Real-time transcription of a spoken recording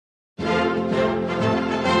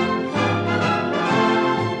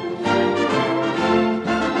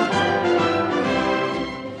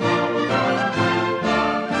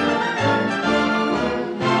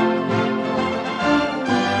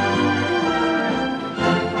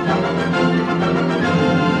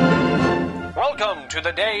Welcome to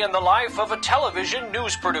the day in the life of a television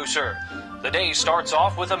news producer. The day starts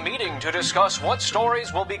off with a meeting to discuss what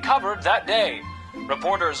stories will be covered that day.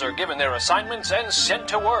 Reporters are given their assignments and sent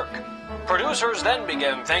to work. Producers then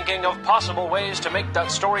begin thinking of possible ways to make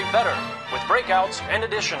that story better, with breakouts and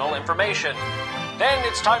additional information. Then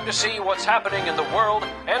it's time to see what's happening in the world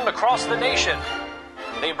and across the nation.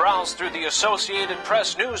 They browse through the Associated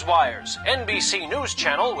Press Newswires, NBC News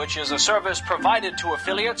Channel, which is a service provided to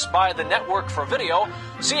affiliates by the Network for Video,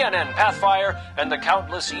 CNN Pathfire, and the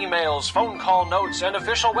countless emails, phone call notes, and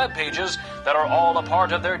official web pages that are all a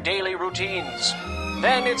part of their daily routines.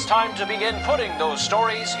 Then it's time to begin putting those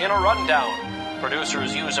stories in a rundown.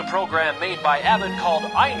 Producers use a program made by Abbott called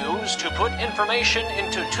iNews to put information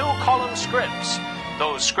into two-column scripts.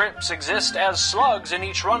 Those scripts exist as slugs in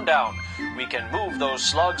each rundown. We can move those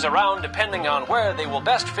slugs around depending on where they will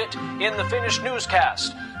best fit in the finished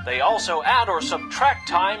newscast. They also add or subtract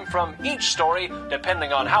time from each story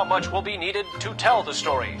depending on how much will be needed to tell the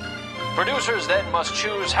story. Producers then must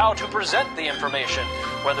choose how to present the information,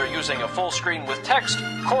 whether using a full screen with text,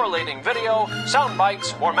 correlating video, sound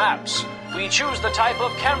bites, or maps. We choose the type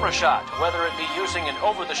of camera shot, whether it be using an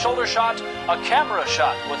over-the-shoulder shot, a camera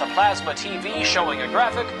shot with a plasma TV showing a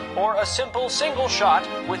graphic, or a simple single shot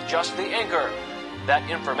with just the anchor. That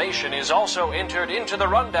information is also entered into the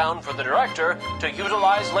rundown for the director to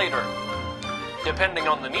utilize later. Depending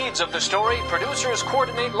on the needs of the story, producers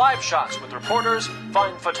coordinate live shots with reporters,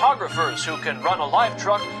 find photographers who can run a live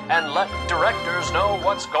truck, and let directors know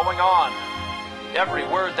what's going on. Every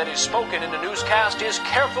word that is spoken in a newscast is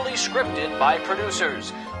carefully scripted by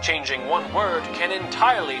producers. Changing one word can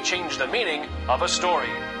entirely change the meaning of a story.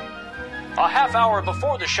 A half hour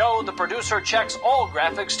before the show, the producer checks all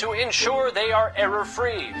graphics to ensure they are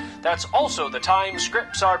error-free. That's also the time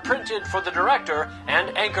scripts are printed for the director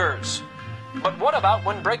and anchors. But what about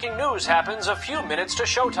when breaking news happens a few minutes to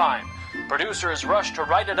showtime? Producers rush to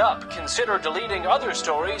write it up, consider deleting other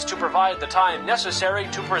stories to provide the time necessary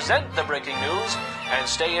to present the breaking news, and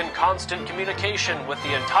stay in constant communication with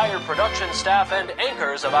the entire production staff and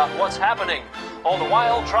anchors about what's happening, all the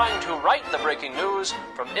while trying to write the breaking news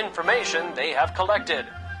from information they have collected.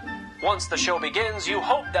 Once the show begins, you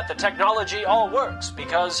hope that the technology all works,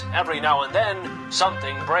 because every now and then,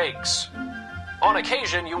 something breaks. On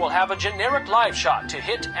occasion, you will have a generic live shot to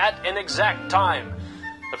hit at an exact time.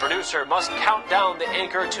 The producer must count down the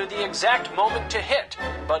anchor to the exact moment to hit,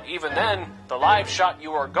 but even then, the live shot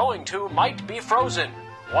you are going to might be frozen.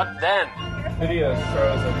 What then? Video's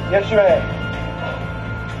frozen. Yes, you may.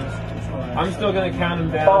 I'm still gonna count them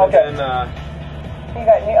down. Okay. And You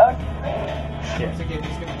got any?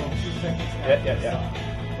 yeah.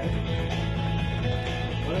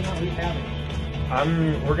 What about we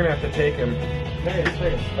having? We're gonna have to take him.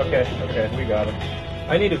 Okay, we got him.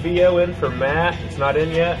 I need a VO in for Matt. It's not in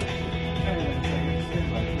yet.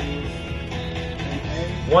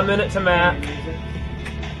 1 minute to Matt.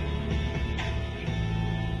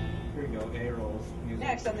 Here we go, A-rolls.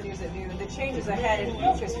 Next on the news at noon, the changes ahead in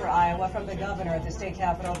focus for Iowa from the governor at the state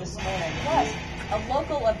capitol this morning. Plus, a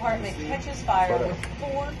local apartment catches fire with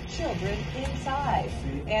 4 children inside.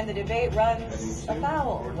 And the debate runs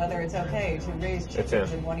afoul whether it's okay to raise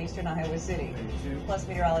chickens in one eastern Iowa city. Plus,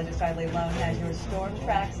 meteorologist Eileen Lone has your Storm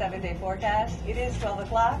Track 7-day forecast. It is 12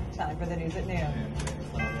 o'clock. Time for the news at noon.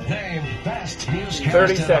 The best newscast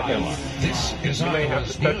 30 in seconds. Iowa. This is You may have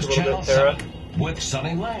Iowa's to touch News a little Channel bit, Sarah. 7 with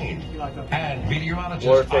Sunny Lane and meteorologist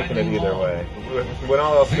We're taking it Eileen either Lone. way. When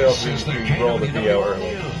all else fails, This is the we roll the VO KWWR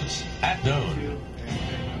early. News at noon.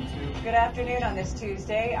 Good afternoon on this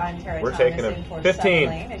Tuesday. I'm Tara We're Thomas taking in him. for 15. Sunny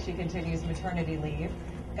Lane as she continues maternity leave.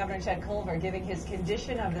 Governor Chet Culver giving his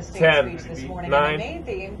condition of the state 10, speech this morning 9, on the main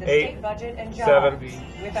theme, the 8, state budget and 7, jobs.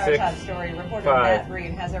 With our 6, top story, reporter 5, Matt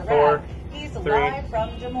Breen has a 4, wrap. He's 3, live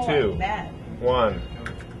from Des Moines. 2, Matt. 1.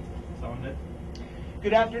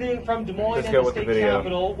 Good afternoon from Des Moines Let's and go the with the state video.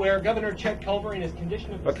 capitol, where Governor Chet Culver in his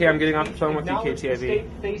condition of the Okay, I'm state getting off the speech phone with you, acknowledged KTIV. The state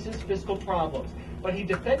faces fiscal problems, but he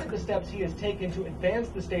defended the steps he has taken to advance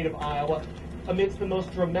the state of Iowa amidst the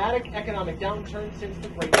most dramatic economic downturn since the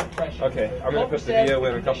Great Depression. Okay, I'm going to Culver put the said video the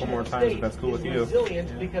in a couple condition more of the times if state that's cool with is you.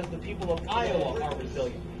 resilient because the people of Iowa are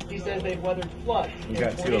resilient. He says they've weathered floods You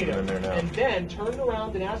and got 2 of them in tornadoes, there now. and then turned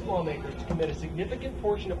around and asked lawmakers to commit a significant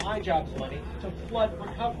portion of iJobs money to flood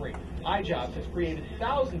recovery. iJobs has created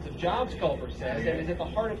thousands of jobs, Culver says, and is at the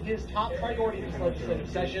heart of his top priority this legislative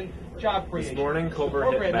session, job creation. This morning, Culver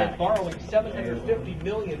the hit program back. is borrowing $750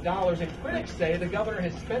 million, and critics say the governor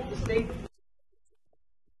has spent the state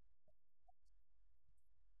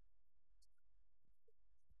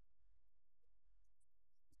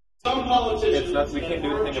Some politicians It's not, we can't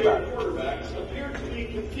do anything about it. quarterbacks appear to be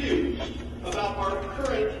confused about our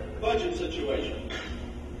current budget situation.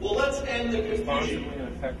 Well, let's end the confusion.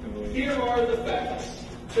 Here are the facts.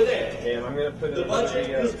 Today, And I'm going to put the budget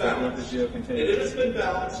is balanced. And it has been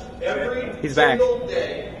balanced every He's back. single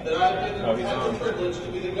day that I've had the privilege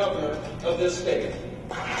to be the governor of this state.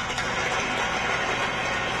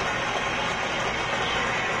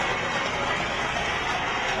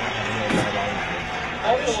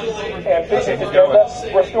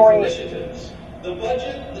 Restoring initiatives. The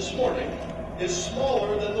budget this morning is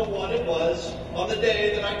smaller than the one it was on the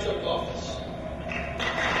day that I took office.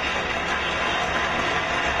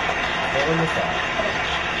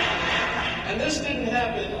 And this didn't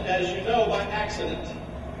happen, as you know, by accident.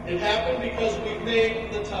 It happened because we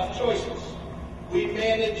made the tough choices. We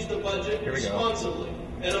managed the budget responsibly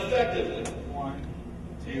and effectively. 1,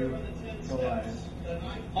 2,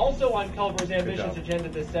 Also on Culver's ambitious agenda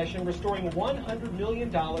this session, restoring $100 million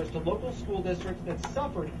to local school districts that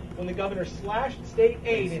suffered when the governor slashed state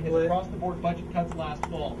aid in his across-the-board budget cuts last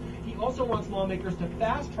fall. He also wants lawmakers to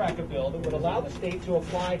fast-track a bill that would allow the state to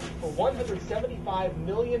apply for $175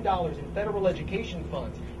 million in federal education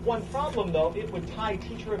funds. One problem, though, it would tie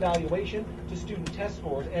teacher evaluation to student test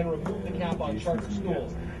scores and remove the cap on charter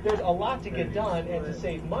schools. There's a lot to get done, and to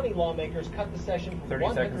save money, lawmakers cut the session from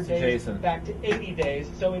 100 days back to 80 days.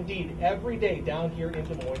 So indeed, every day down here in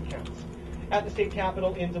Des Moines counts. At the state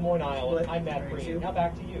capitol in Des Moines, Iowa, I'm Matt Breen. Now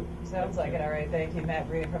back to you. Sounds like it. All right. Thank you, Matt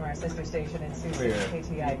Breen, from our sister station in Sioux City,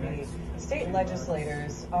 KTIB. State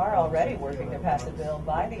legislators are already working to pass a bill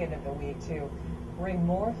by the end of the week to bring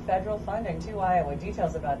more federal funding to Iowa.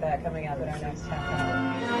 Details about that coming up in our next half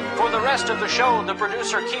hour. For the rest of the show, the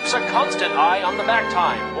producer keeps a constant eye on the back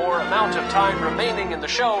time, or amount of time remaining in the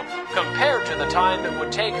show compared to the time it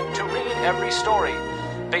would take to read every story.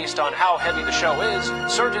 Based on how heavy the show is,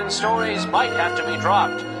 certain stories might have to be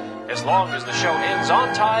dropped. As long as the show ends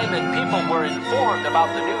on time and people were informed about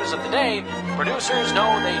the news of the day, producers know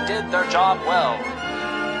they did their job well.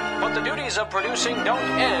 But the duties of producing don't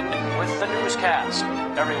end with the newscast.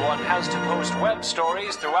 Everyone has to post web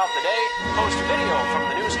stories throughout the day, post video from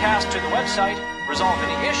the newscast to the website, resolve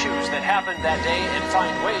any issues that happened that day and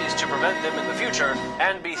find ways to prevent them in the future,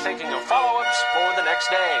 and be thinking of follow-ups for the next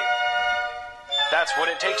day. That's what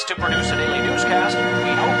it takes to produce a daily newscast.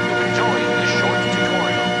 We hope you